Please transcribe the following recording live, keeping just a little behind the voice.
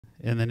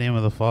In the name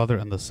of the Father,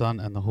 and the Son,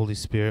 and the Holy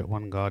Spirit,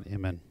 one God.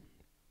 Amen.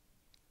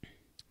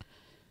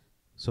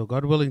 So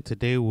God willing,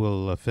 today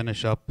we'll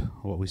finish up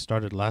what we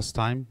started last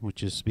time,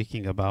 which is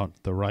speaking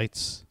about the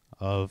rites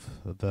of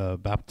the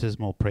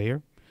baptismal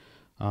prayer.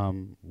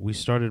 We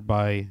started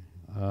by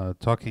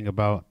talking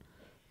about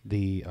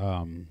the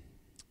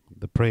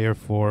prayer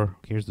for,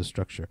 here's the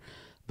structure,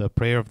 the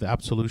prayer of the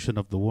absolution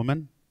of the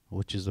woman,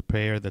 which is a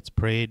prayer that's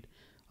prayed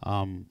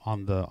on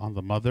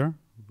the mother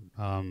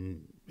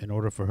in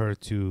order for her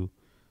to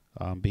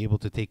be able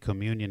to take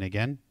communion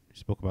again. We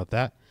spoke about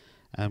that.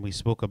 And we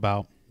spoke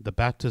about the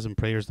baptism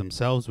prayers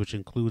themselves, which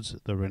includes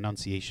the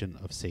renunciation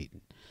of Satan.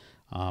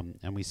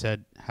 And we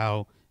said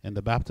how in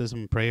the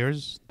baptism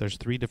prayers, there's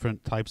 3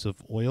 different types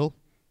of oil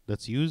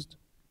that's used.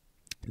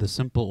 The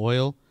simple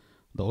oil,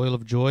 the oil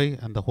of joy,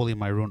 and the holy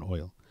maroon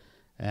oil.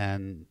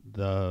 And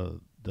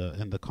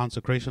in the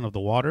consecration of the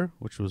water,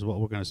 which was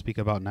what we're going to speak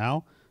about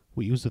now,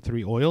 we use the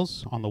 3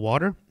 oils on the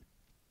water.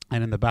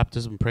 And in the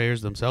baptism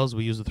prayers themselves,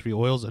 we use the 3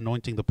 oils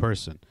anointing the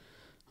person.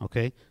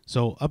 Okay?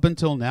 So up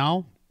until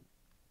now,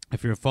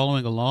 if you're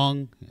following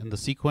along in the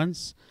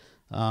sequence,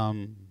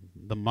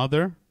 the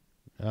mother,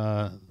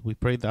 we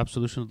prayed the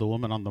absolution of the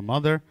woman on the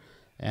mother,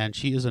 and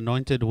she is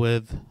anointed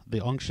with the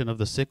unction of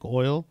the sick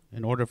oil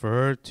in order for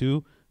her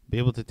to be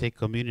able to take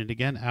communion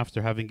again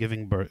after having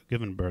given birth.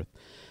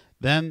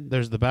 Then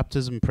there's the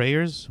baptism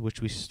prayers,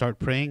 which we start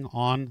praying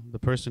on the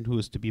person who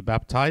is to be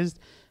baptized.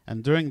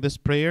 And during this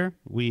prayer,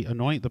 we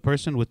anoint the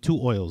person with 2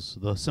 oils,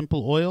 the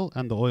simple oil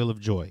and the oil of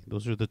joy.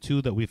 Those are the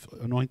 2 that we've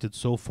anointed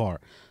so far.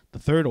 The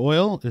 3rd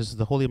oil is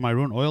the holy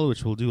maroon oil,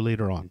 which we'll do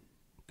later on.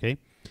 Okay.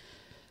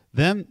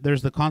 Then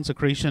there's the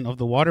consecration of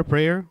the water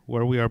prayer,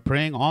 where we are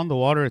praying on the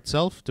water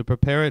itself to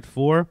prepare it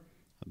for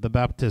the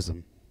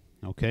baptism.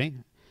 Okay.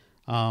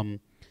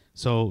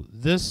 So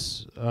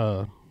this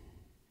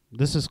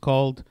is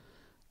called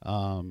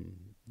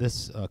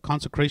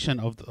consecration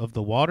of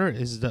the water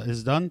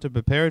is done to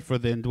prepare it for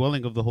the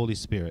indwelling of the Holy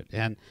Spirit.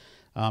 And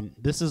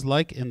this is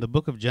like in the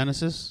book of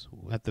Genesis,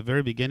 at the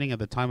very beginning, at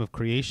the time of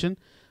creation,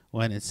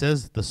 when it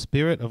says the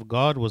Spirit of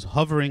God was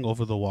hovering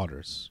over the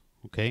waters.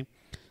 Okay?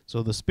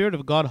 So the Spirit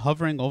of God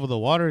hovering over the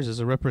waters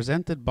is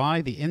represented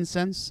by the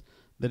incense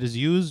that is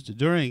used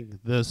during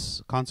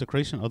this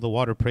consecration of the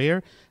water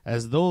prayer,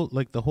 as though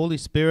like the Holy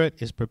Spirit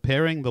is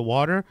preparing the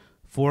water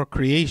for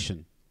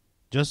creation.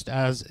 Just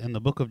as in the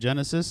book of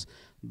Genesis,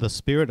 the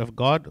Spirit of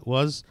God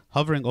was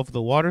hovering over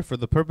the water for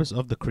the purpose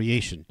of the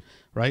creation,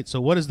 right? So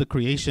what is the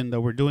creation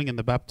that we're doing in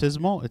the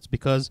baptismal? It's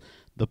because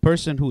the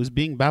person who is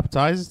being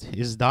baptized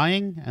is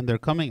dying and they're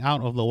coming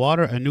out of the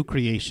water, a new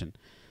creation.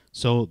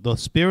 So the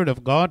Spirit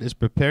of God is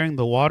preparing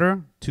the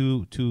water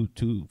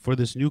for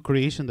this new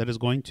creation that is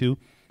going to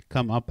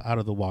come up out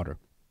of the water.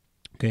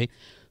 Okay,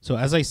 so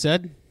as I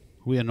said,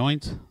 we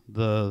anoint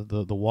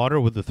the water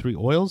with the 3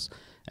 oils.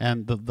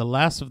 And the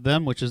last of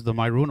them, which is the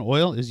maroon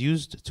oil, is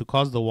used to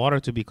cause the water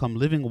to become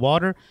living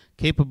water,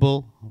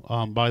 capable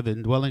by the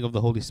indwelling of the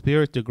Holy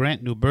Spirit to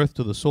grant new birth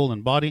to the soul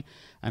and body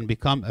and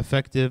become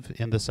effective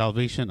in the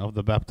salvation of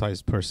the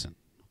baptized person.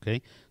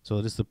 Okay, so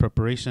it is the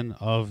preparation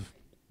of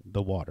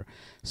the water.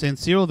 St.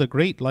 Cyril the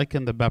Great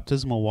likened the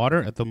baptismal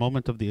water at the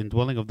moment of the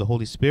indwelling of the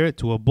Holy Spirit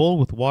to a bowl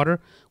with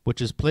water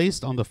which is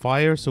placed on the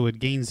fire so it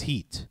gains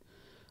heat.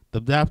 The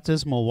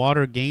baptismal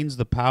water gains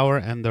the power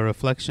and the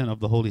reflection of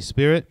the Holy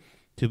Spirit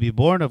to be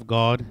born of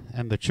God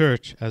and the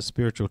church as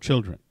spiritual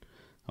children.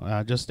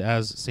 Just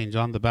as St.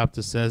 John the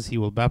Baptist says, he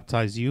will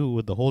baptize you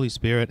with the Holy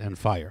Spirit and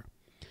fire.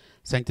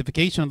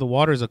 Sanctification of the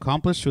water is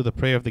accomplished through the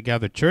prayer of the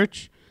gathered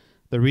church,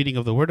 the reading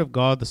of the Word of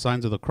God, the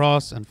signs of the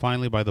cross, and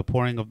finally by the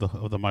pouring of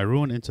the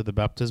maroon into the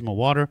baptismal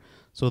water.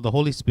 So the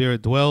Holy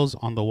Spirit dwells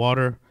on the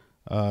water.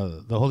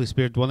 The Holy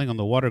Spirit dwelling on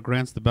the water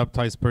grants the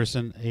baptized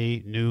person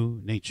a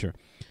new nature.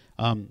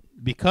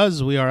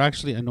 Because we are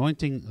actually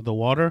anointing the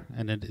water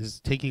and it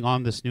is taking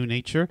on this new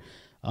nature,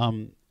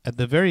 at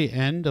the very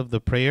end of the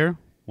prayer,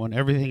 when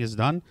everything is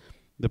done,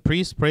 the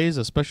priest prays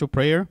a special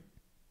prayer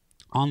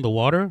on the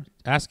water,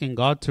 asking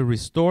God to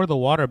restore the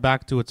water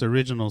back to its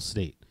original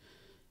state.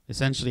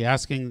 Essentially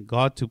asking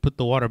God to put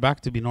the water back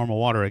to be normal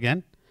water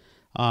again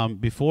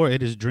before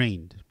it is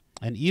drained.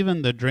 And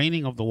even the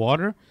draining of the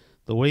water,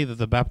 the way that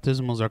the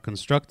baptismals are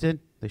constructed,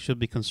 they should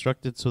be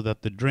constructed so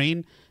that the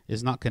drain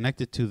is not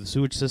connected to the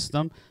sewage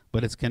system,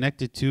 but it's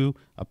connected to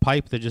a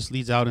pipe that just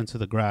leads out into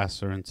the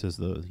grass or into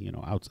the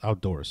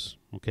outdoors.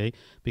 Okay,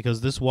 because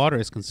this water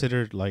is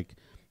considered like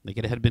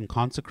it had been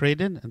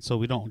consecrated, and so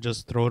we don't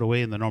just throw it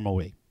away in the normal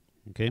way.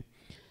 Okay.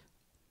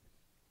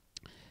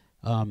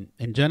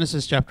 In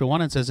Genesis chapter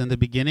 1, it says, "In the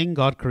beginning,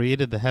 God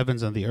created the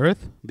heavens and the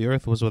earth. The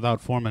earth was without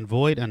form and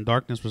void, and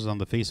darkness was on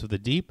the face of the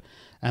deep.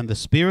 And the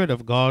Spirit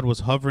of God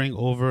was hovering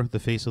over the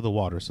face of the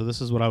water." So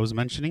this is what I was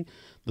mentioning.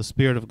 The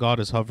Spirit of God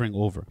is hovering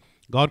over.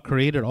 God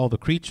created all the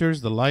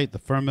creatures, the light, the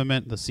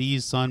firmament, the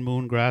seas, sun,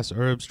 moon, grass,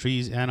 herbs,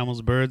 trees,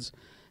 animals, birds,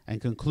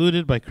 and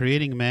concluded by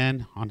creating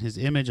man on his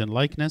image and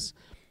likeness.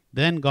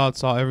 Then God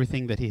saw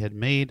everything that he had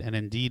made, and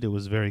indeed it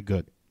was very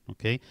good.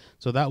 Okay,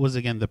 so that was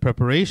again the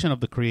preparation of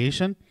the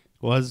creation,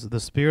 was the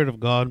Spirit of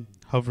God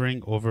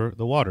hovering over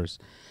the waters.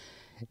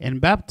 In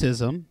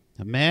baptism,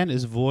 a man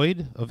is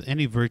void of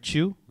any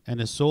virtue, and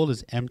his soul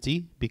is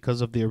empty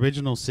because of the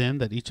original sin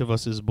that each of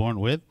us is born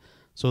with.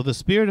 So the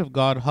Spirit of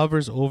God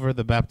hovers over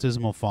the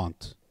baptismal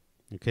font.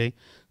 Okay,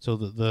 so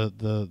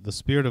the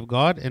Spirit of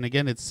God, and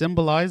again, it's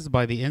symbolized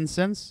by the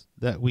incense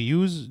that we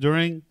use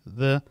during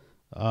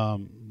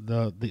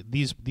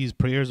these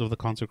prayers of the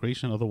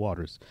consecration of the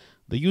waters.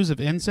 The use of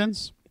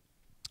incense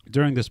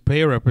during this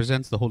prayer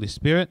represents the Holy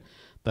Spirit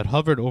that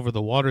hovered over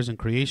the waters in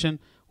creation,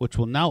 which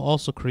will now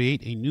also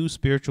create a new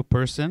spiritual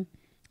person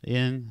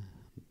in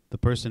the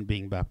person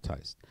being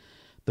baptized.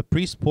 The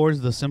priest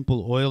pours the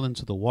simple oil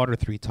into the water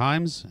 3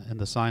 times in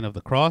the sign of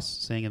the cross,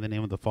 saying in the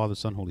name of the Father,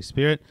 Son, Holy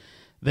Spirit.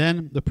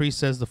 Then the priest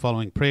says the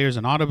following prayers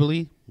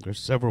inaudibly. There's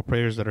several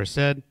prayers that are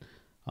said.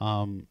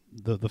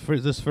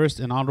 This first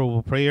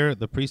inaudible prayer,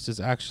 the priest is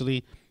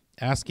actually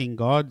asking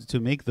God to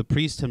make the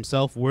priest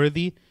himself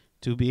worthy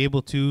to be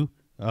able to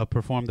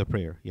perform the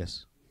prayer.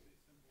 Yes.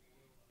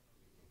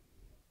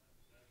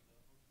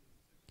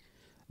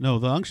 No,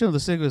 the unction of the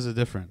sick is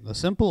different. The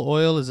simple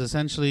oil is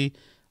essentially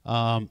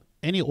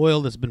any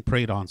oil that's been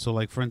prayed on. So,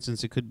 like for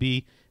instance, it could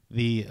be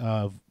the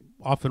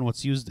often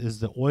what's used is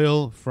the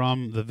oil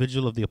from the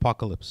vigil of the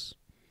apocalypse.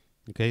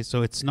 Okay,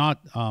 so it's not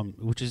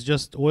which is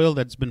just oil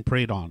that's been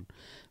prayed on.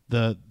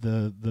 The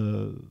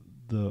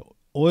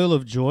oil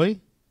of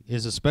joy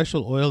is a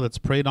special oil that's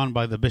prayed on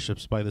by the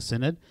bishops, by the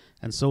synod,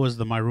 and so is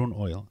the maroon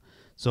oil.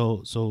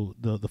 So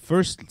the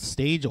first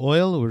stage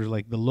oil, or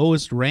like the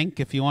lowest rank,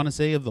 if you want to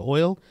say, of the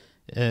oil,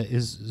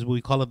 is we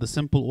call it the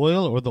simple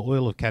oil, or the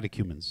oil of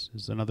catechumens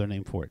is another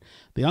name for it.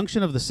 The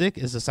unction of the sick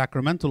is a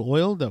sacramental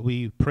oil that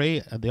we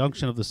pray at the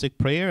unction of the sick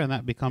prayer, and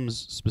that becomes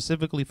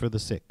specifically for the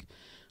sick.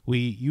 We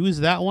use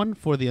that one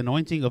for the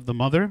anointing of the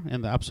mother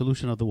and the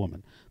absolution of the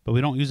woman, but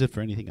we don't use it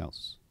for anything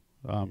else.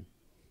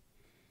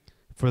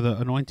 For the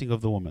anointing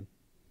of the woman,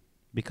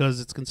 because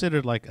it's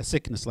considered like a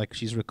sickness, like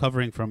she's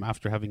recovering from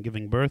after having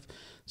given birth.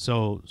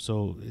 So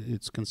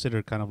it's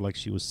considered kind of like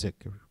she was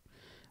sick.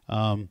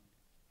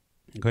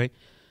 Okay.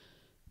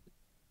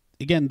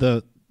 Again,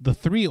 the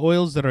 3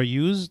 oils that are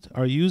used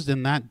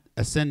in that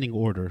ascending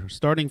order,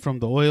 starting from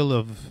the oil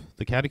of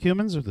the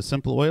catechumens, or the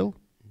simple oil,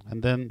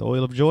 and then the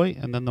oil of joy,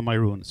 and then the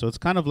maroon. So it's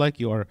kind of like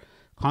you are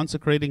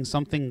consecrating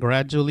something,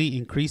 gradually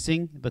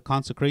increasing the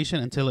consecration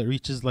until it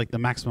reaches like the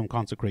maximum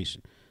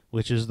consecration,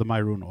 which is the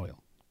maroon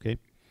oil. Okay.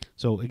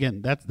 So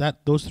again,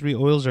 those 3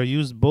 oils are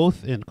used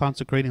both in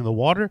consecrating the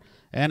water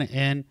and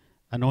in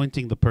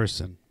anointing the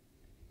person.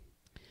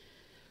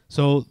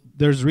 So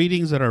there's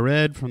readings that are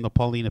read from the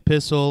Pauline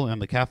Epistle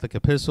and the Catholic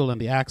Epistle and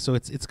the Acts. So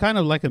it's kind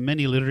of like a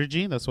mini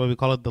liturgy. That's why we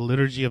call it the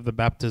liturgy of the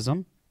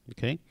baptism.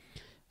 Okay,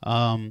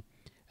 and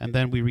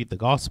then we read the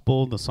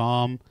Gospel, the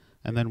Psalm,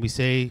 and then we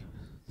say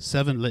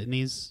 7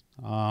 litanies.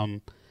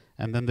 And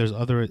then there's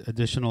other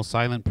additional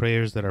silent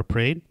prayers that are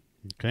prayed.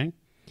 Okay.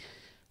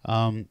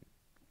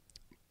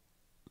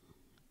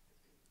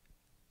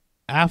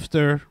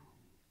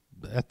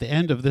 At the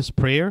end of this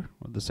prayer,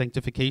 the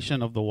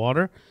sanctification of the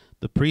water,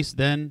 the priest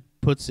then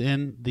puts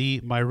in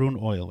the maroon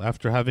oil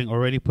after having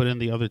already put in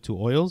the other 2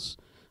 oils.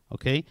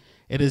 Okay,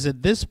 it is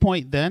at this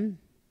point then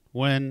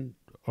when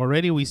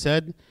already we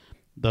said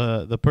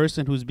the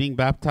person who's being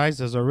baptized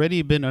has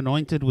already been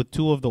anointed with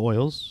 2 of the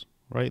oils,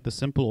 right? The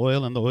simple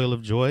oil and the oil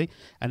of joy,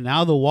 and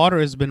now the water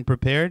has been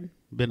prepared,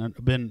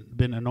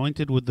 been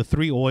anointed with the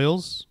 3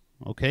 oils.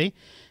 Okay,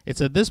 it's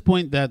at this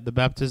point that the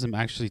baptism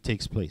actually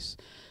takes place.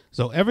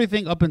 So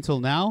everything up until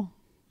now,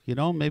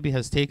 maybe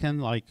has taken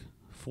like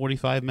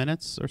 45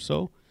 minutes or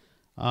so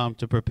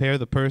to prepare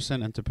the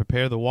person and to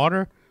prepare the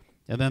water.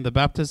 And then the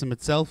baptism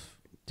itself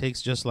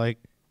takes just like,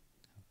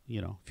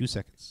 a few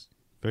seconds,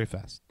 very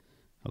fast.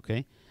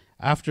 Okay.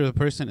 After the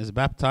person is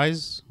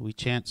baptized, we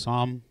chant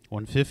Psalm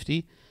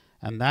 150,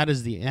 and that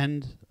is the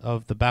end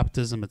of the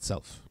baptism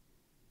itself.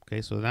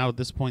 Okay. So now at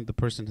this point, the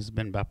person has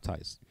been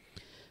baptized.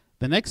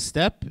 The next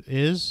step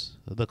is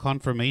the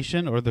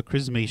confirmation or the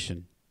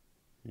chrismation.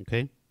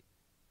 Okay.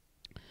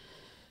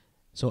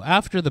 So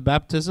after the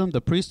baptism,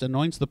 the priest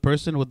anoints the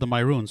person with the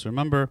maroon. So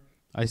remember,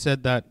 I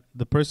said that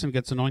the person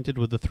gets anointed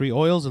with the 3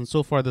 oils, and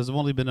so far there's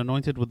only been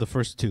anointed with the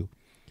first 2.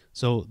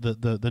 So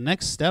the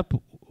next step,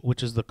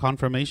 which is the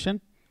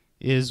confirmation,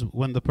 is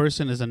when the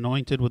person is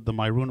anointed with the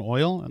maroon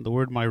oil, and the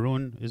word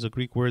maroon is a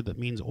Greek word that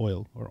means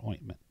oil or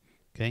ointment.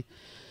 Okay.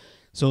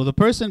 So the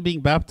person being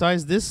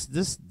baptized, this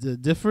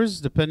differs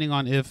depending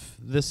on if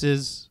this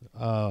is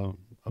an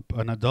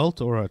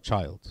adult or a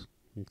child.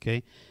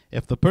 Okay,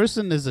 if the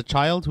person is a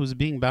child who's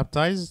being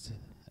baptized,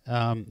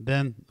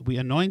 then we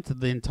anoint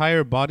the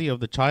entire body of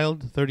the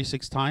child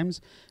 36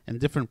 times in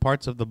different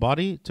parts of the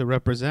body to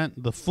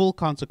represent the full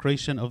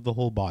consecration of the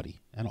whole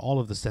body and all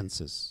of the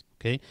senses.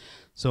 Okay,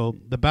 so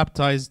the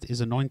baptized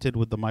is anointed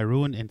with the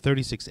maroon in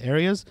 36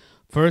 areas.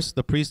 First,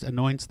 the priest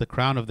anoints the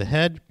crown of the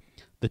head,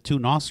 the 2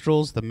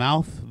 nostrils, the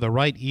mouth, the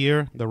right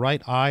ear, the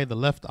right eye, the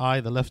left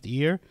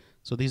ear.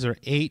 So these are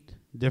 8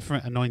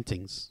 different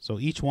anointings. So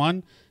each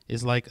one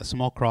is like a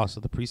small cross. So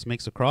the priest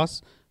makes a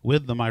cross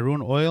with the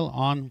maroon oil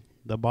on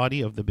the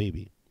body of the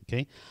baby.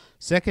 Okay.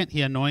 Second,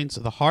 he anoints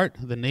the heart,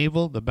 the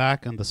navel, the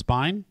back, and the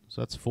spine.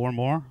 So that's 4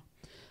 more.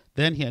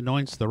 Then he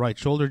anoints the right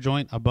shoulder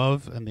joint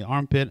above and the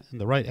armpit, and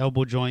the right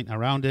elbow joint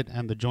around it,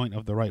 and the joint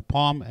of the right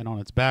palm and on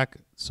its back.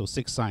 So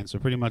 6 signs. So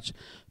pretty much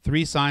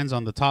 3 signs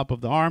on the top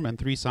of the arm and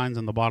 3 signs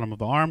on the bottom of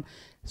the arm.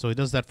 So he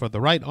does that for the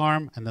right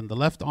arm, and then the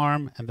left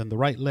arm, and then the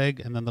right leg,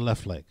 and then the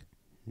left leg.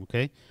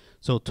 Okay.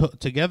 So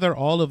together,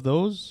 all of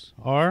those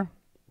are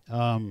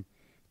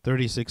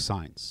 36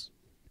 signs.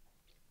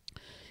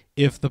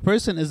 If the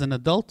person is an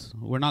adult,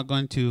 we're not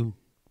going to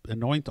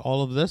anoint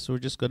all of this. We're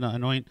just going to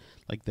anoint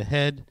like the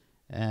head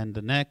and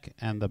the neck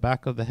and the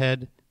back of the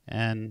head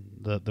and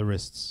the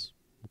wrists,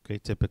 okay,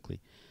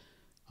 typically.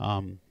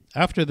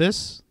 After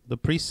this, the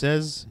priest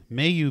says,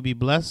 "May you be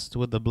blessed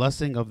with the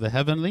blessing of the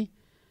heavenly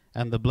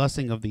and the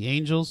blessing of the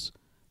angels.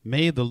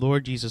 May the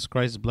Lord Jesus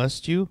Christ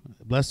bless you,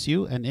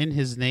 and in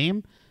his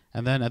name."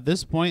 And then at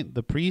this point,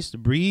 the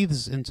priest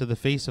breathes into the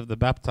face of the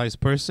baptized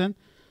person,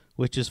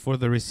 which is for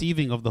the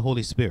receiving of the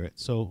Holy Spirit.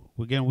 So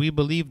again, we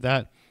believe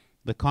that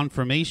the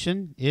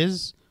confirmation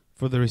is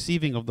for the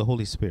receiving of the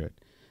Holy Spirit.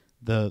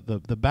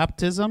 The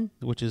baptism,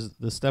 which is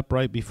the step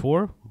right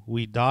before,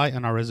 we die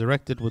and are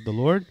resurrected with the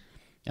Lord.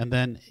 And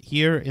then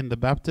here in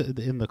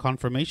the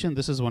confirmation,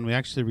 this is when we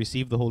actually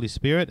receive the Holy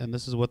Spirit, and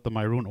this is what the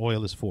maroon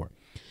oil is for.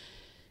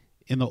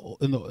 In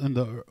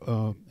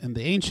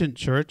the ancient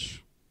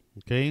church,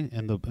 okay,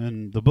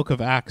 in the book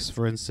of Acts,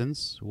 for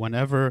instance,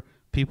 whenever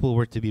people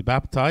were to be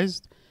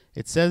baptized,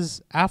 it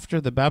says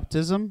after the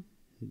baptism,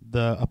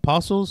 the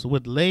apostles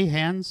would lay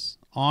hands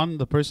on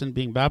the person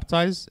being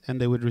baptized, and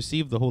they would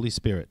receive the Holy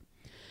Spirit.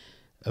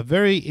 A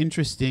very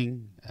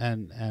interesting,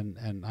 and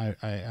I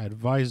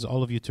advise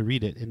all of you to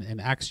read it in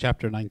Acts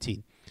chapter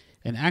 19.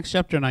 In Acts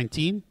chapter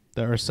 19,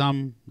 there are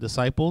some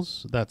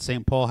disciples that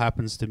St. Paul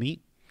happens to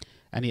meet,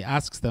 and he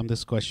asks them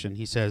this question.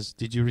 He says,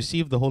 "Did you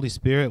receive the Holy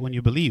Spirit when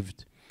you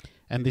believed?"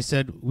 And they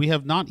said, "We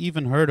have not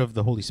even heard of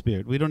the Holy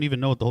Spirit. We don't even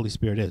know what the Holy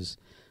Spirit is."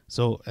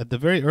 So at the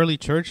very early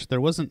church,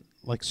 there wasn't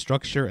like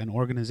structure and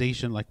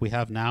organization like we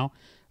have now,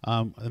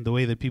 and the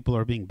way that people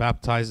are being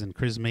baptized and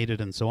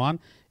chrismated and so on.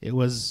 It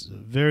was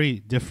very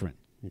different,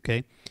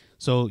 okay?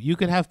 So you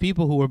could have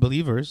people who were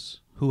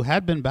believers who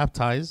had been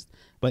baptized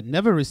but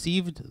never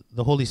received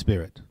the Holy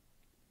Spirit,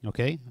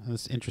 okay?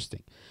 That's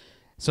interesting.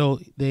 So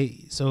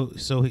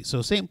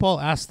St.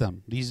 Paul asked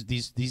them, these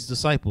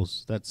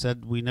disciples that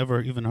said, "We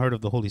never even heard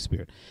of the Holy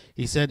Spirit."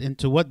 He said,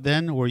 "Into what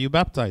then were you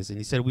baptized?" And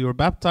he said, "We were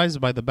baptized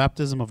by the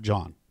baptism of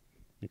John."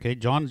 Okay,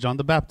 John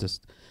the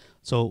Baptist.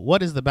 So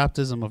what is the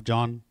baptism of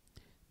John?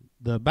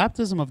 The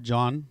baptism of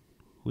John,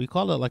 we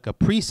call it like a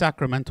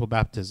pre-sacramental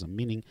baptism,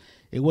 meaning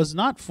it was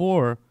not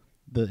for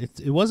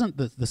it wasn't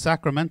the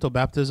sacramental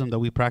baptism that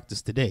we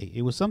practice today.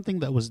 It was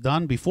something that was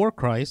done before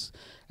Christ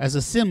as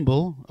a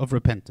symbol of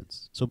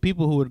repentance. So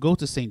people who would go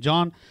to St.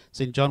 John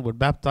would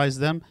baptize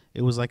them.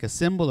 It was like a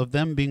symbol of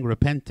them being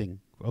repenting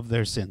of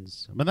their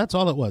sins. But that's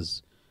all it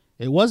was.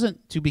 It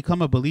wasn't to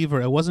become a believer.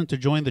 It wasn't to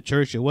join the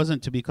church. It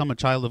wasn't to become a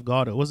child of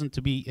God. It wasn't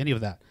to be any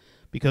of that.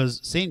 Because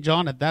St.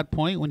 John at that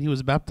point, when he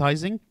was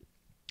baptizing,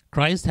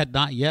 Christ had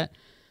not yet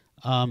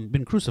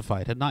been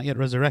crucified, had not yet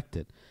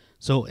resurrected.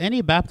 So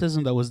any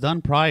baptism that was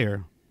done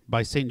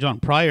by St. John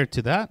prior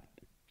to that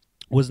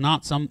was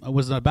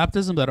a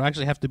baptism that would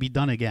actually have to be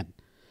done again.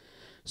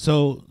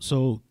 So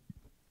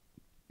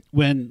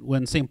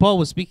when St. Paul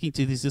was speaking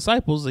to these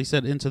disciples, they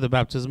said, "Into the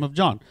baptism of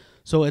John."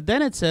 So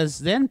then it says,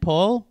 then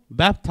Paul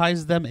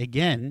baptized them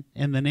again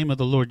in the name of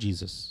the Lord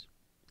Jesus.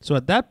 So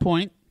at that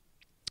point,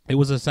 it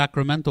was a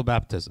sacramental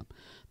baptism,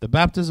 the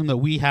baptism that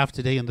we have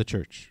today in the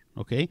church,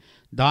 okay?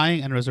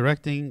 Dying and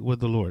resurrecting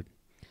with the Lord.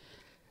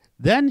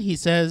 Then it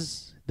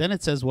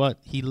says what?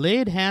 He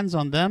laid hands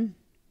on them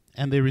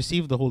and they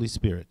received the Holy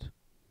Spirit.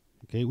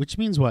 Okay, which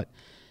means what?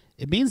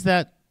 It means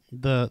that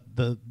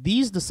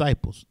these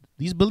disciples,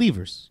 these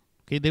believers,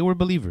 okay, they were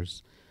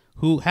believers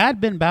who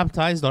had been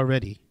baptized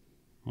already,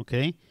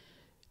 okay,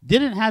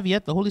 didn't have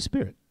yet the Holy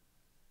Spirit,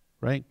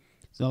 right?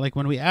 So like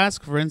when we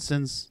ask, for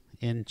instance,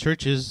 in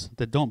churches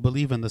that don't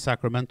believe in the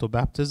sacramental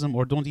baptism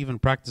or don't even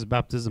practice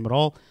baptism at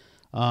all,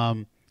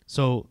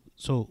 so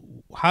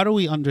how do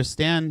we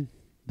understand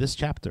this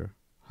chapter?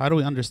 How do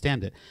we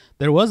understand it?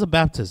 There was a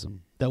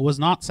baptism that was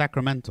not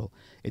sacramental.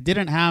 It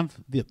didn't have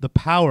the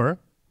power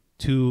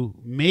to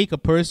make a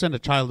person a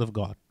child of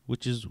God,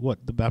 which is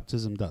what the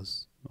baptism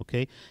does,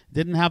 okay? It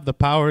didn't have the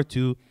power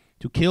to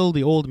kill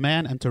the old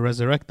man and to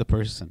resurrect the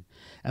person.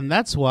 And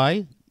that's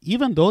why,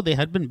 even though they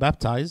had been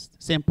baptized,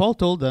 St. Paul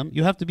told them,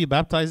 you have to be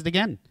baptized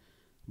again,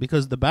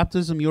 because the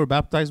baptism you were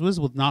baptized with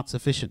was not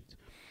sufficient.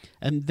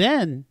 And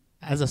then,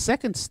 as a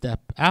second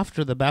step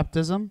after the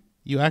baptism,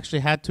 you actually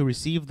had to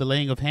receive the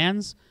laying of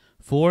hands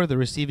for the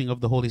receiving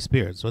of the Holy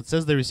Spirit. So it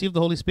says they received the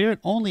Holy Spirit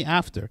only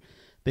after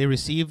they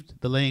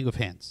received the laying of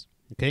hands.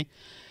 Okay?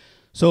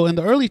 So in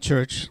the early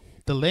church,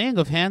 the laying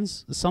of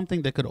hands is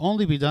something that could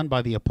only be done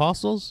by the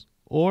apostles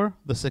or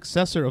the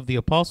successor of the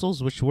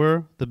apostles, which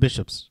were the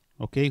bishops,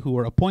 okay, who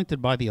were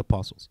appointed by the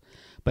apostles.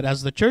 But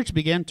as the church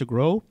began to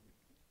grow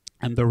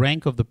and the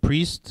rank of the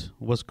priest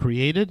was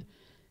created,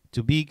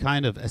 to be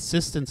kind of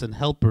assistants and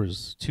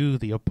helpers to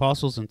the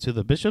apostles and to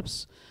the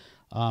bishops,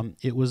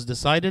 it was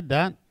decided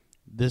that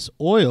this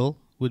oil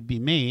would be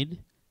made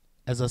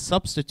as a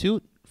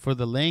substitute for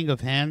the laying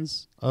of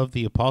hands of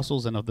the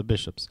apostles and of the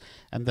bishops,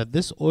 and that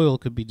this oil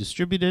could be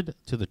distributed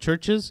to the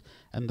churches,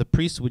 and the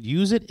priests would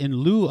use it in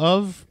lieu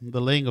of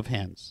the laying of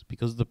hands,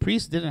 because the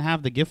priests didn't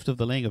have the gift of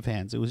the laying of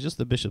hands. It was just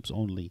the bishops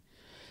only.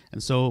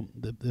 And so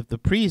the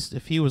priest,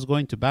 if he was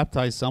going to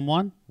baptize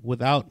someone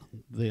without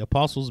the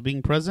apostles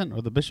being present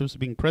or the bishops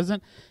being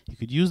present, he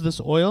could use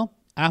this oil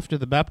after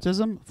the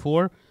baptism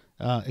for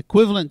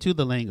equivalent to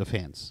the laying of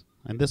hands.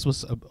 And this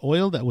was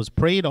oil that was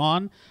prayed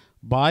on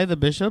by the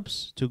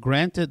bishops to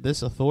grant it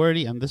this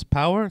authority and this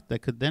power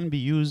that could then be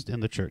used in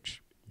the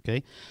church.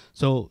 Okay,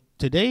 so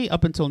today,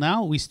 up until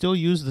now, we still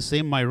use the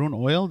same maroon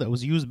oil that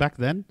was used back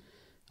then,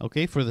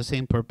 okay, for the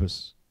same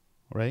purpose,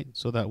 right?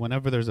 So that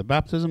whenever there's a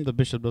baptism, the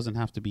bishop doesn't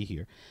have to be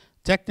here.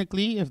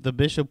 Technically, if the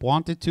bishop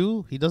wanted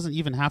to, he doesn't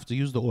even have to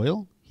use the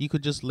oil. He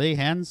could just lay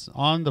hands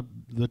on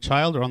the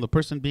child or on the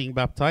person being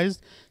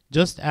baptized,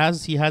 just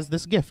as he has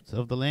this gift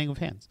of the laying of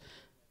hands.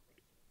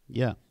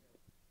 Yeah.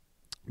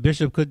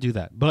 Bishop could do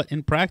that. But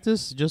in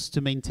practice, just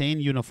to maintain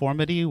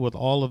uniformity with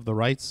all of the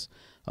rites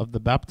of the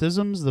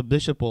baptisms, the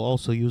bishop will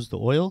also use the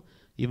oil,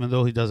 even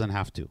though he doesn't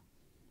have to.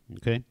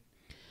 Okay?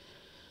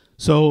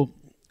 So,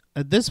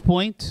 at this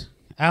point,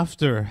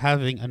 after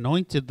having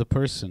anointed the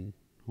person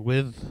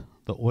with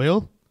the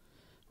oil,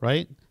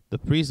 right, the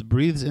priest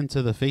breathes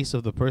into the face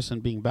of the person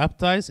being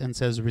baptized and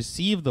says,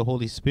 "Receive the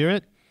Holy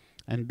Spirit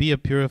and be a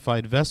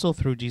purified vessel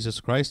through Jesus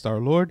Christ our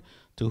Lord,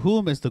 to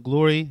whom is the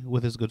glory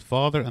with his good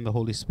Father and the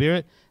Holy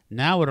Spirit,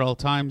 now at all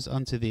times,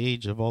 unto the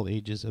age of all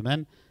ages.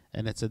 Amen."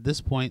 And it's at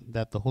this point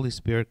that the Holy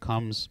Spirit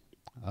comes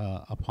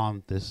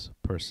upon this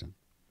person.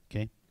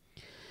 Okay.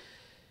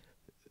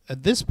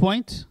 At this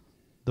point,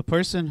 the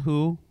person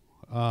who,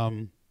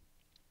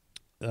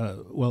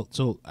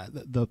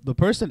 the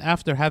person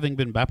after having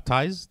been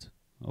baptized,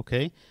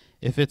 okay,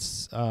 if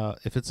it's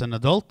an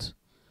adult,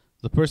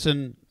 the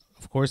person,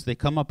 of course, they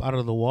come up out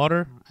of the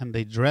water and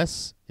they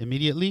dress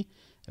immediately,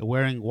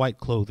 wearing white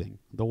clothing.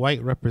 The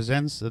white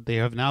represents that they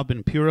have now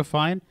been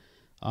purified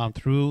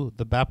through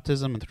the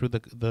baptism and through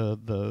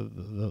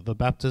the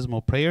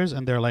baptismal prayers,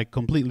 and they're like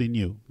completely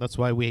new. That's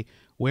why we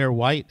wear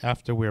white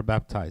after we're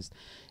baptized.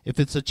 If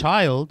it's a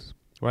child,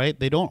 right,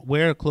 they don't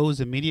wear clothes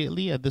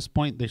immediately. At this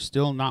point, they're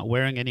still not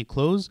wearing any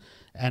clothes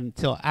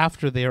until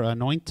after they're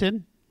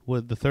anointed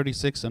with the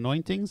 36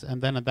 anointings,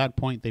 and then at that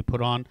point they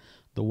put on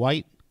the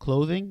white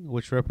clothing,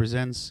 which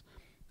represents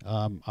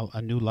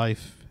a new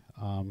life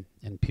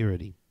and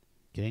purity.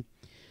 Okay,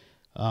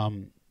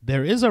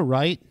 there is a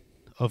rite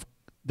of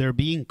there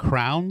being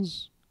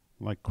crowns,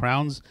 like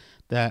crowns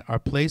that are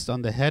placed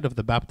on the head of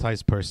the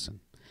baptized person.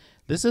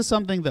 This is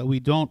something that we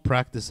don't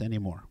practice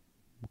anymore.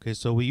 Okay,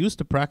 so we used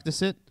to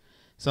practice it,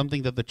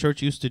 something that the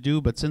church used to do,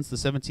 but since the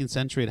 17th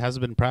century it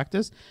hasn't been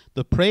practiced.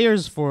 The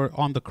prayers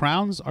on the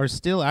crowns are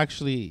still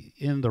actually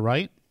in the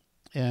rite,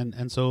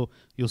 and so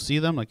you'll see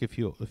them. Like if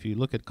you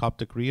look at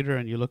Coptic Reader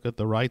and you look at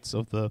the rites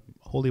of the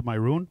Holy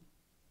Maroon,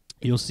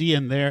 you'll see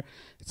in there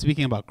it's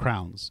speaking about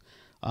crowns.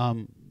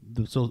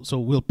 So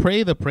we'll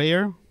pray the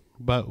prayer,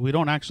 but we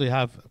don't actually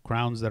have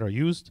crowns that are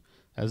used,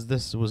 as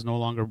this was no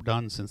longer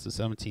done since the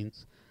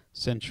 17th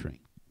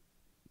century.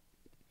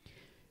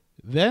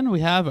 Then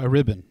we have a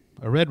ribbon,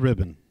 a red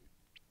ribbon.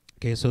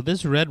 Okay, so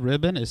this red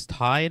ribbon is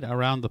tied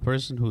around the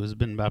person who has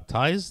been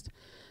baptized,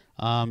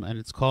 and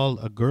it's called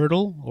a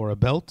girdle or a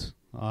belt.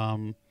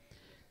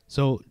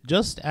 So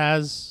just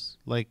as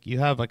like you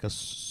have like a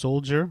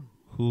soldier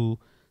who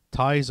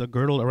ties a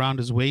girdle around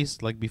his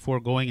waist like before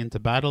going into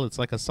battle, it's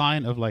like a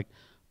sign of like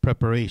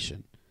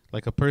preparation.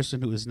 Like a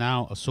person who is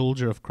now a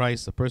soldier of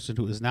Christ, a person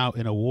who is now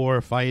in a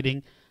war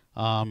fighting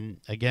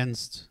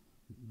against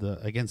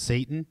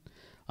Satan.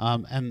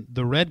 And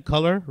the red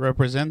color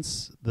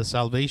represents the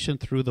salvation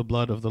through the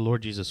blood of the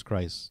Lord Jesus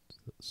Christ.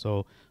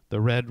 So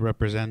the red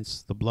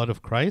represents the blood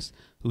of Christ,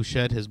 who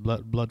shed his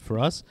blood for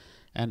us.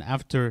 And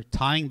after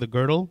tying the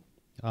girdle,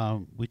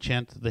 we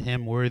chant the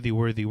hymn, "Worthy,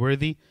 worthy,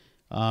 worthy,"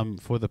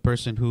 for the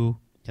person who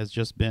has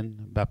just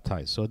been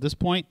baptized. So at this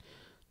point,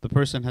 the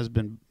person has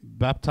been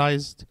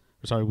baptized.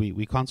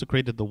 We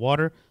consecrated the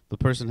water. The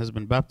person has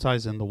been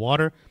baptized in the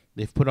water.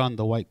 They've put on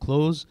the white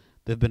clothes.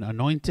 They've been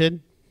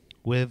anointed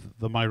with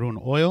the maroon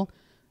oil.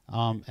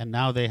 And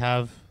now they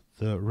have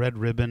the red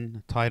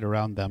ribbon tied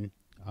around them,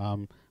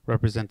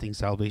 representing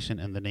salvation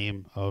in the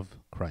name of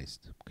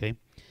Christ. Okay.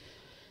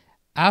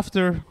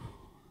 After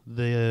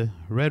the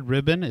red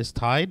ribbon is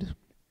tied,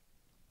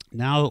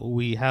 now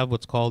we have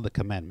what's called the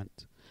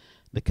commandment.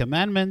 The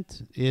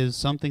commandment is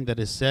something that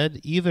is said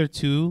either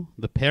to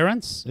the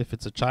parents, if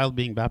it's a child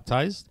being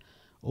baptized,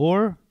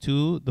 or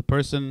to the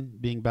person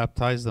being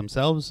baptized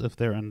themselves, if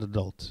they're an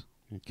adult.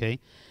 Okay,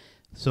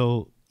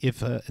 so if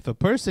the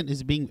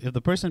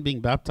person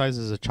being baptized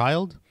is a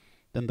child,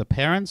 then the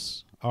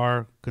parents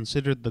are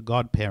considered the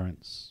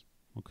godparents.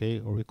 Okay,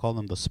 or we call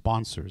them the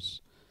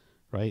sponsors,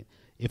 right?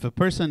 If a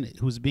person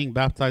who's being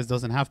baptized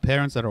doesn't have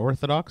parents that are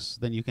Orthodox,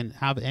 then you can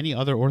have any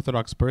other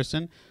Orthodox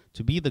person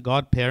to be the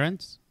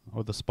godparent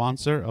or the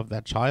sponsor of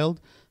that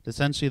child.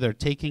 Essentially, they're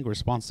taking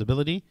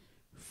responsibility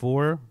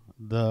for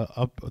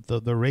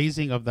the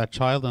raising of that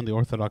child in the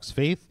Orthodox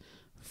faith,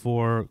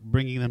 for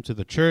bringing them to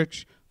the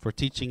church, for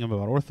teaching them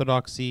about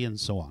Orthodoxy, and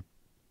so on.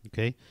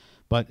 Okay,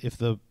 but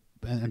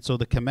so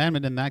the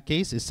commandment in that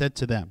case is said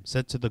to them,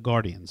 said to the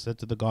guardians, said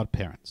to the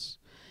godparents.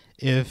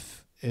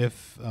 If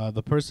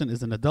the person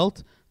is an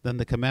adult, then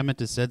the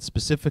commandment is said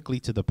specifically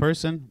to the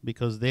person,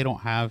 because they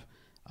don't have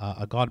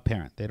a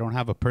godparent. They don't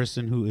have a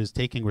person who is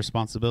taking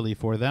responsibility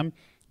for them,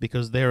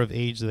 because they're of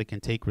age they can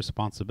take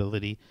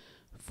responsibility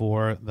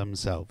for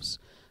themselves.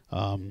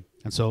 And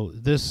so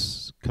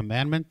this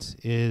commandment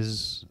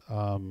is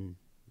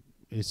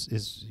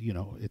you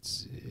know,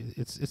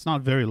 it's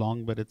not very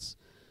long, but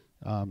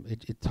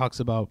it talks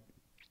about,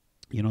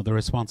 you know, the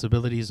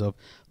responsibilities of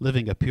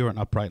living a pure and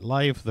upright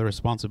life, the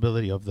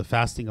responsibility of the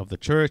fasting of the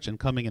church and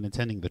coming and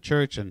attending the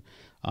church and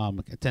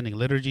attending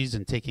liturgies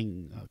and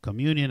taking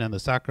communion and the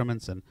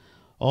sacraments and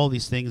all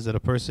these things that a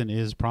person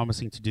is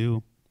promising to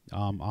do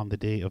on the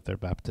day of their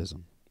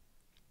baptism.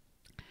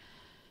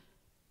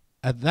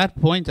 At that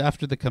point,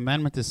 after the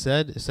commandment is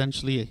said,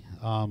 essentially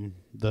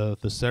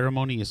the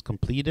ceremony is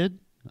completed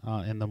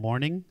in the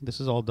morning. This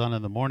is all done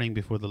in the morning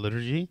before the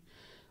liturgy.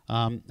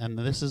 And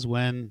this is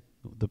when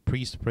the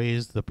priest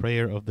prays the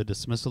prayer of the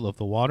dismissal of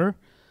the water,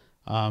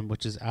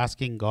 which is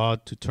asking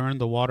God to turn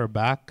the water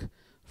back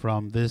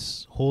from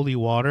this holy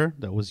water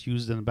that was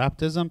used in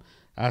baptism,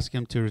 ask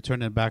him to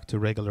return it back to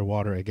regular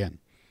water again.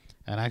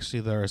 And actually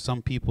there are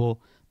some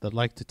people that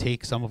like to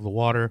take some of the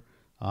water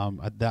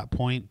at that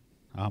point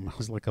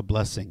as like a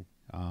blessing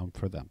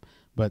for them.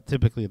 But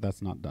typically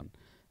that's not done.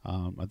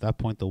 At that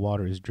point the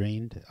water is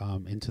drained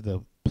into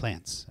the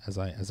plants, as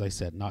I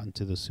said, not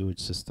into the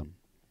sewage system.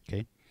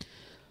 Okay.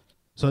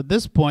 So at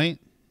this point,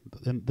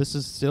 and this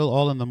is still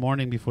all in the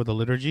morning before the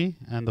liturgy,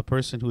 and the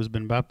person who has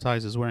been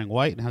baptized is wearing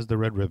white and has the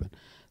red ribbon.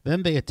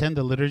 Then they attend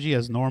the liturgy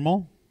as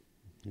normal,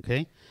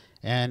 okay?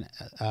 And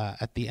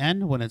at the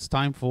end, when it's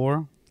time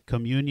for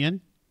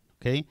communion,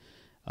 okay,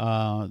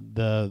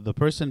 the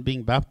person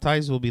being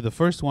baptized will be the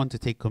first one to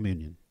take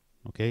communion,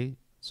 okay?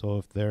 So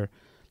if they're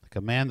like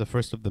a man, the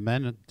first of the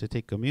men to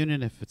take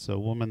communion. If it's a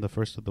woman, the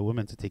first of the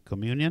women to take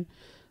communion,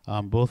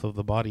 both of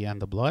the body and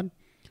the blood.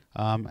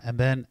 And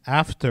then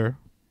after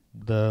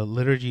the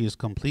liturgy is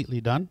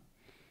completely done,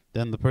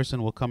 then the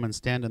person will come and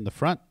stand in the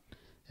front,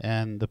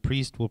 and the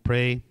priest will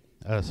pray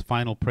a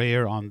final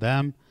prayer on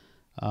them,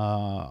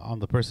 on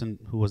the person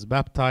who was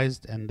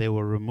baptized, and they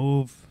will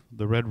remove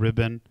the red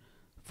ribbon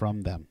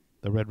from them,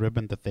 the red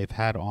ribbon that they've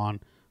had on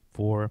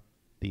for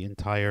the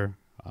entire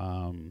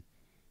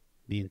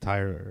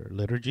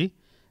liturgy.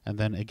 And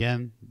then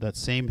again, that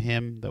same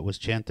hymn that was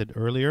chanted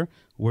earlier,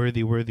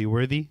 "Worthy, worthy,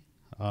 worthy,"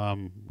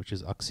 which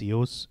is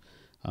axios,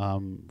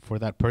 for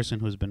that person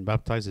who's been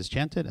baptized is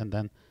chanted, and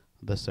then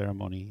the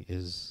ceremony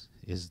is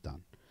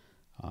done.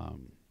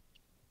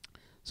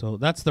 So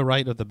that's the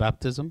rite of the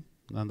baptism,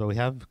 and that we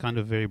have kind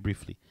of very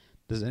briefly.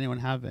 Does anyone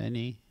have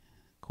any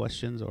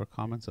questions or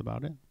comments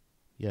about it?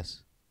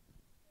 Yes.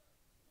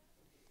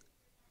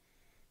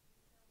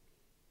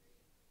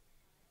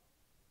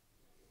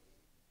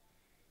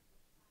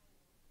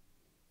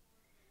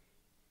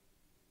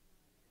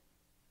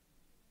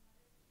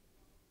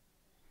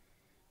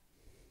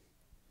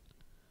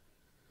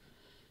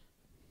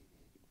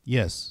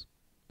 Yes.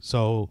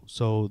 So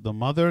the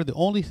mother, the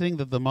only thing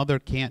that the mother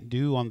can't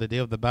do on the day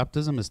of the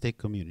baptism is take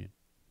communion,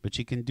 but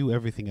she can do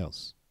everything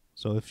else.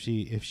 So if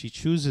she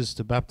chooses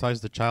to baptize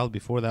the child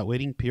before that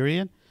waiting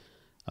period,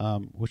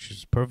 which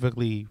is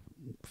perfectly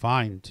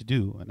fine to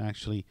do, and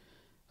actually,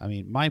 I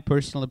mean, my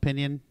personal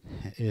opinion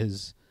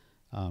is,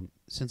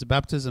 since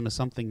baptism is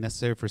something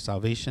necessary for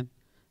salvation,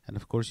 and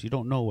of course you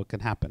don't know what can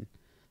happen,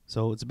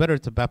 so it's better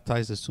to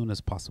baptize as soon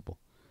as possible.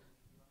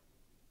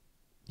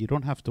 You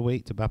don't have to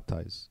wait to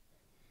baptize.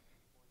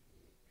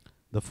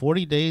 The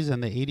 40 days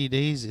and the 80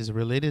 days is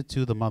related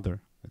to the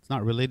mother. It's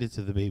not related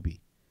to the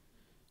baby.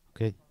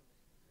 Okay?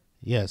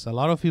 Yes, a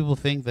lot of people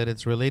think that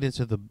it's related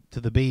to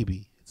the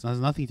baby. It has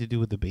nothing to do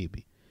with the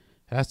baby.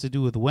 It has to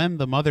do with when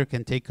the mother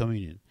can take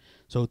communion.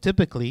 So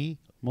typically,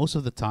 most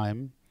of the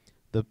time,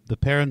 the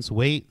parents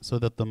wait so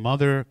that the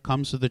mother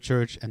comes to the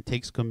church and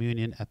takes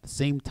communion at the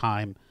same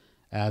time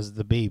as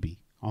the baby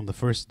on the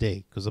first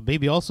day, because the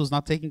baby also is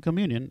not taking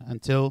communion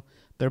until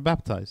they're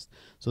baptized.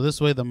 So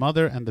this way the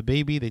mother and the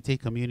baby, they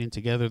take communion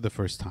together the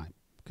first time.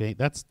 Okay,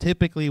 that's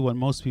typically what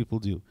most people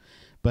do.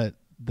 But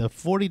the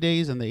 40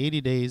 days and the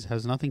 80 days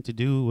has nothing to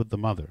do with the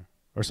mother,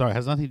 or sorry,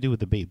 has nothing to do with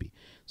the baby.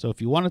 So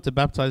if you wanted to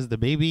baptize the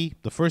baby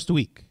the first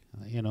week,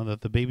 that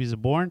the baby's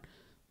born,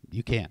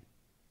 you can.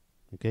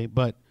 Okay,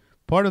 but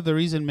part of the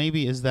reason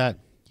maybe is that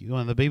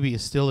when the baby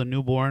is still a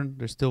newborn,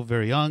 they're still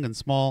very young and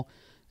small,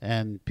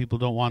 and people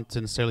don't want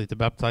to necessarily to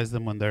baptize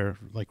them when they're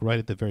like right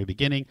at the very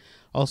beginning.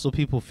 Also,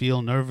 people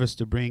feel nervous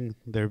to bring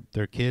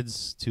their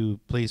kids to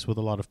a place with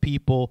a lot of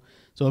people.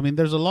 So, I mean,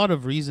 there's a lot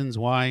of reasons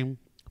why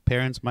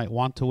parents might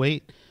want to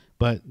wait,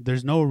 But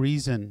there's no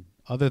reason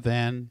other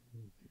than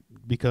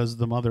because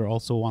the mother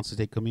also wants to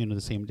take communion the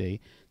same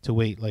day to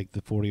wait like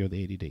the 40 or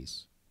the 80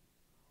 days.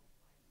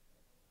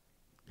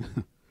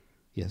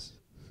 Yes.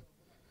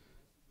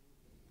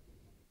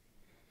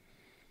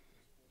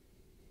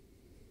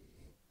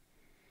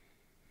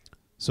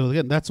 So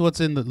again, that's what's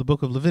in the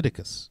book of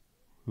Leviticus.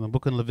 The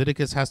book of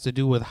Leviticus has to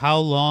do with how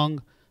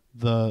long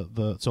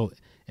so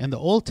in the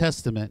Old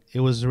Testament it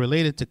was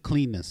related to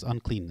cleanness,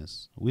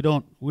 uncleanness.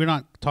 We're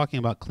not talking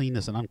about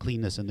cleanness and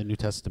uncleanness in the New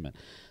Testament,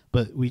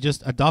 but we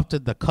just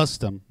adopted the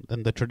custom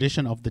and the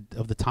tradition of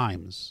the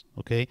times.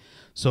 Okay,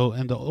 so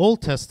in the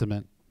Old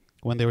Testament,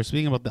 when they were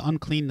speaking about the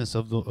uncleanness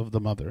of the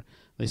mother,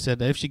 they said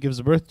that if she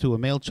gives birth to a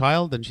male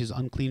child, then she's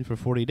unclean for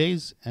 40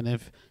 days. And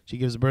if she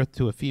gives birth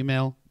to a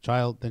female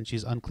child, then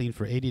she's unclean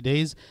for 80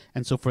 days.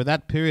 And so for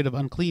that period of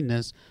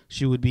uncleanness,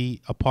 she would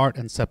be apart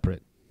and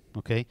separate.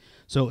 Okay?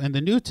 So in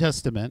the New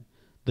Testament,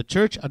 the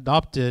church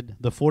adopted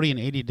the 40 and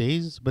 80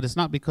 days, but it's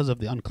not because of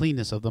the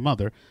uncleanness of the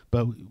mother,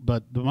 but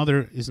the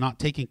mother is not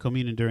taking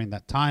communion during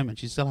that time, and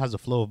she still has a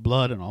flow of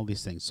blood and all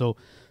these things. So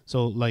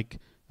like,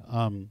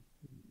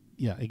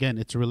 yeah, again,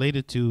 it's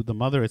related to the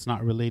mother. It's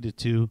not related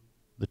to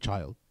the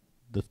child,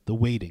 the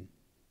waiting.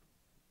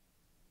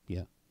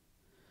 Yeah.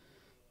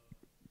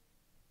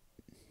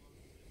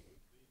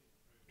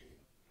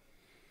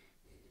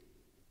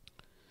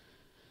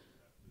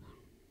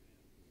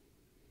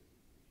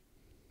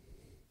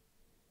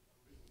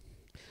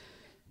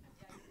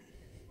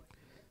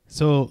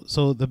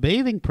 So the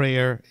bathing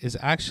prayer is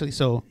actually,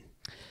 so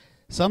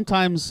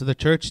sometimes the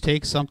church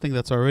takes something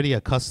that's already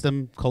a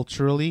custom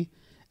culturally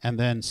and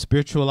then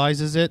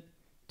spiritualizes it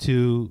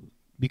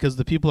because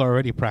the people are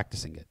already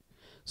practicing it.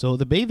 So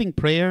the bathing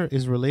prayer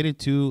is related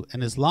to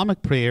an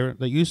Islamic prayer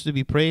that used to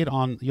be prayed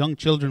on young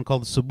children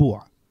called the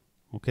subu'ah.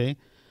 Okay?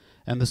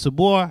 And the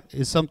subu'ah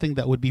is something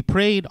that would be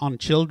prayed on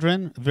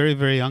children, very,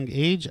 very young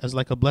age, as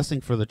like a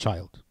blessing for the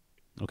child.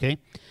 Okay?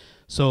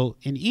 So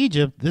in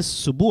Egypt, this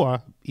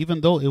subu'ah,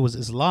 even though it was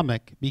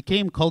Islamic,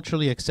 became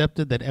culturally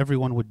accepted that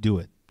everyone would do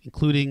it,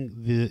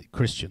 including the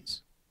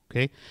Christians.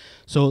 Okay?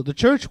 So the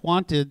church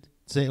wanted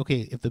say,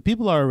 okay, if the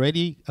people are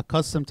already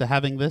accustomed to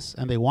having this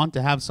and they want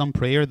to have some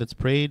prayer that's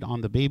prayed on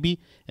the baby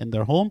in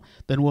their home,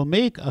 then we'll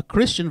make a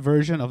Christian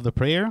version of the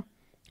prayer,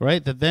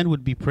 right, that then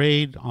would be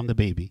prayed on the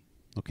baby.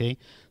 Okay,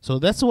 so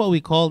that's what we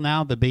call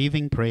now the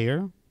bathing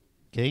prayer.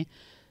 Okay,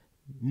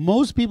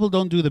 most people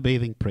don't do the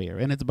bathing prayer,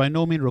 and it's by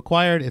no means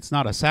required. It's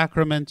not a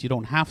sacrament. You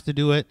don't have to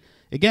do it.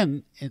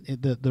 Again,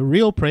 the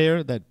real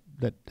prayer that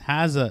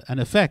has an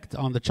effect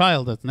on the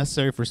child that's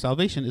necessary for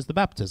salvation is the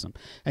baptism.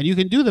 And you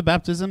can do the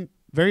baptism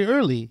very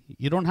early.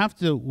 You don't have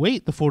to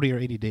wait the 40 or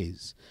 80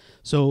 days.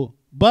 So,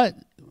 but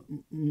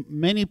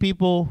many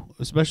people,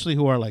 especially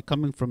who are like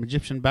coming from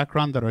Egyptian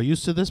background that are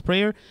used to this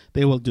prayer,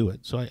 they will do it.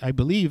 So I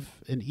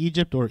believe in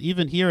Egypt or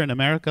even here in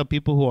America,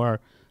 people who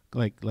are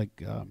like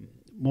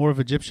more of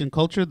Egyptian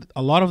culture,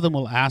 a lot of them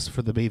will ask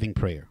for the bathing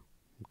prayer.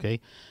 Okay,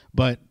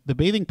 but the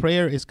bathing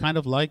prayer is kind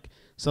of like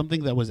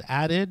something that was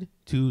added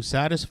to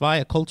satisfy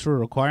a cultural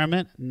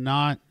requirement,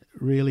 not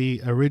really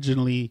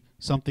originally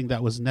something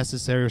that was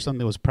necessary or something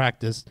that was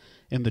practiced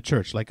in the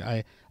church. Like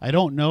I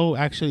don't know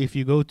actually if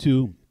you go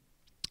to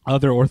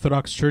other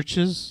Orthodox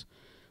churches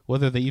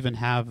whether they even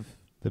have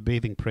the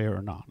bathing prayer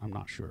or not. I'm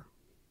not sure.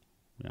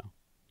 Yeah.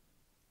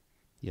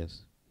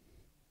 Yes.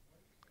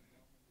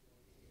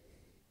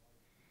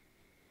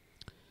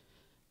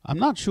 I'm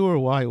not sure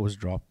why it was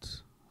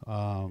dropped.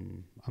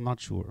 I'm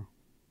not sure.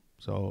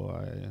 So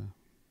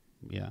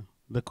yeah.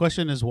 The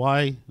question is,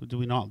 why do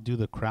we not do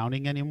the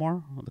crowning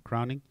anymore? The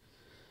crowning.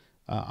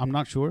 I'm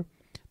not sure.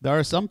 There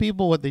are some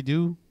people, what they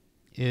do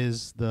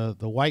is the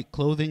white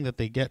clothing that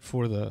they get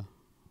for the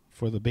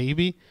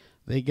baby,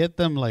 they get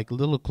them like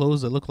little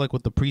clothes that look like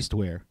what the priest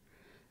wear.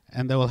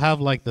 And they will have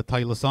like the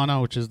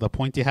tailasana, which is the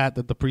pointy hat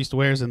that the priest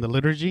wears in the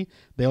liturgy.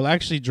 They will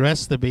actually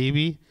dress the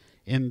baby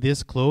in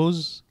this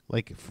clothes,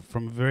 like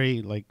from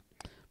very like,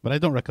 but I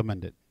don't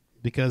recommend it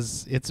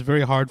because it's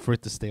very hard for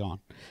it to stay on.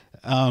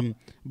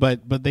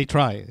 But they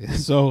try.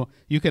 So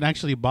you can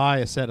actually buy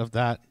a set of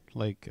that,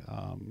 like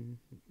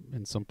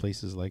in some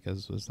places, like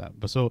as that.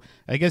 But so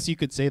I guess you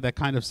could say that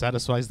kind of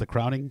satisfies the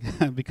crowning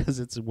because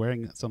it's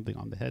wearing something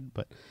on the head.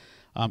 But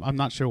I'm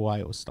not sure why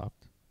it was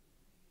stopped.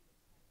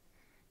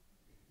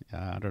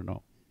 I don't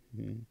know.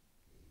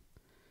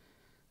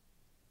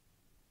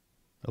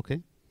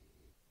 Okay.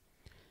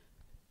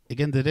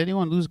 Again, did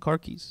anyone lose car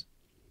keys?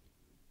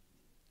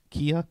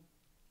 Kia?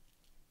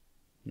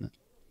 No.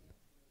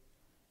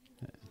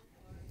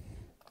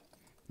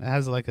 It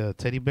has like a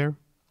teddy bear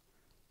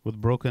with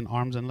broken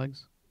arms and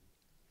legs.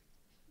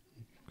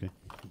 Okay,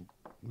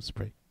 let's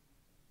pray.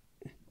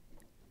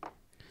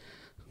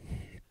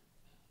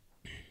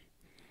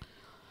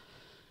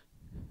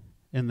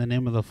 In the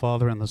name of the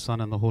Father, and the Son,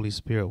 and the Holy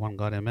Spirit, one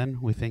God, amen.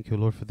 We thank you,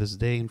 Lord, for this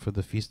day and for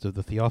the feast of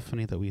the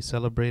Theophany that we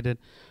celebrated,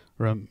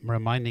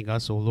 reminding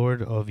us, O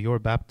Lord, of your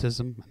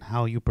baptism and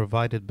how you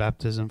provided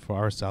baptism for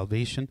our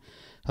salvation.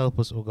 Help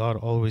us, O God,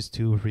 always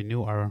to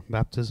renew our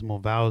baptismal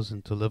vows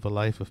and to live a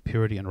life of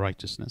purity and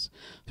righteousness.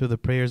 Through the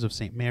prayers of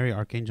St. Mary,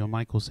 Archangel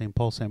Michael, St.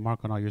 Paul, St.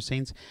 Mark, and all your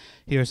saints,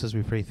 hear us as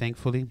we pray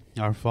thankfully.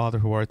 Our Father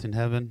who art in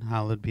heaven,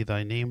 hallowed be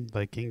thy name.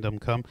 Thy kingdom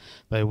come,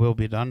 thy will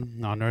be done,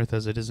 on earth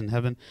as it is in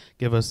heaven.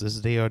 Give us this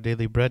day our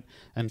daily bread,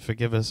 and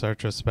forgive us our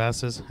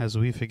trespasses, as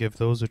we forgive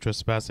those who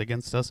trespass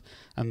against us.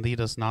 And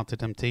lead us not to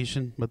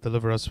temptation, but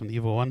deliver us from the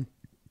evil one.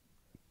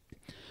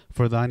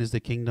 For thine is the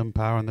kingdom,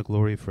 power, and the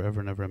glory forever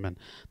and ever. Amen.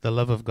 The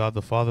love of God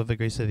the Father, the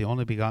grace of the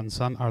only begotten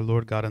Son, our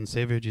Lord God and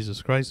Savior,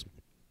 Jesus Christ,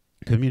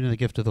 communion and the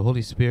gift of the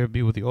Holy Spirit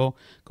be with you all.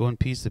 Go in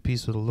peace. The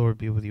peace of the Lord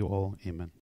be with you all. Amen.